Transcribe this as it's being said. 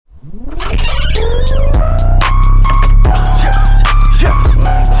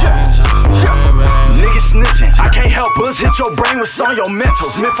Bullets hit your brain, what's on your mental?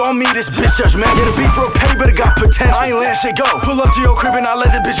 Smith on me, this bitch judgmental. Yeah, the beef real pay, but it got potential. I ain't letting shit go. Pull up to your crib and I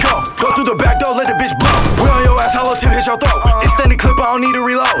let the bitch go. Go through the back door, let the bitch blow. We on your ass, hollow tip hit your throat. Extended clip, I don't need to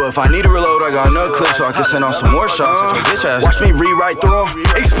reload. But if I need to reload, I got another clip so I can send on some more shots. Bitch ass. Watch me read right through them.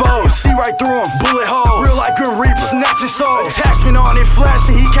 Exposed, see right through them. Bullet holes, real life grim reaper, snatching souls. Attachment on it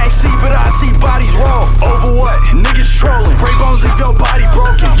flashing, he can't see, but I see bodies roll. Over what? Niggas trolling. Break bones, leave your body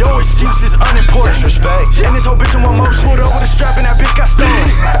broken. Your excuse is unimportant. Respect. And this whole bitch in one motion. Pulled over the strap and that bitch got stolen.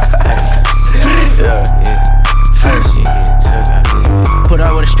 Put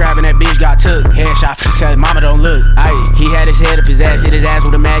up with a strap and that bitch got took. Headshot, tell his mama don't look. Aye, he had his head up his ass, hit his ass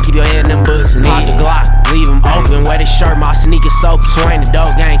with a mag, keep your head in them books. And pop the Glock, leave him open. Wear his shirt, my sneakers soaking. Swing the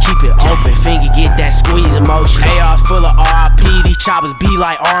dope gang, keep it open. Finger get that squeeze emotion. AR's full of RIP, these choppers be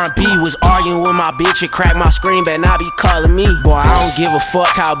like R&B. Was arguing with my bitch and crack my screen, better not be calling me. Boy, I don't give a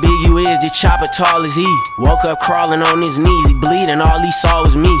fuck how big you is, this chopper tall as he. Woke up crawling on his knees, he bleeding, all he saw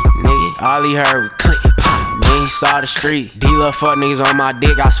was me. Nigga, all he heard was click, pop. Then he saw the street. D-love fuck niggas on my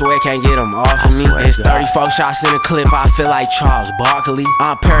dick, I swear can't get them off of me. It's 34 shots in a clip, I feel like Charles Barkley.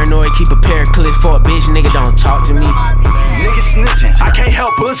 I'm paranoid, keep a pair of clips for a bitch, nigga don't talk to me. Niggas snitching, I can't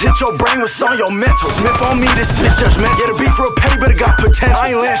help. Bullets hit your brain, what's on your mental? Smith on me, this bitch judgmental. Yeah, the beef real pay, but it got potential.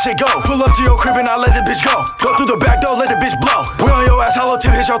 I ain't letting shit go. Pull up to your crib and I let the bitch go. Go through the back door, let the bitch blow. We on your ass, hollow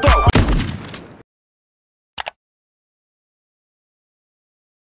tip hit your throat.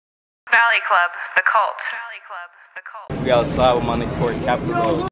 Valley Club, the cult. We outside with my nigga Capital.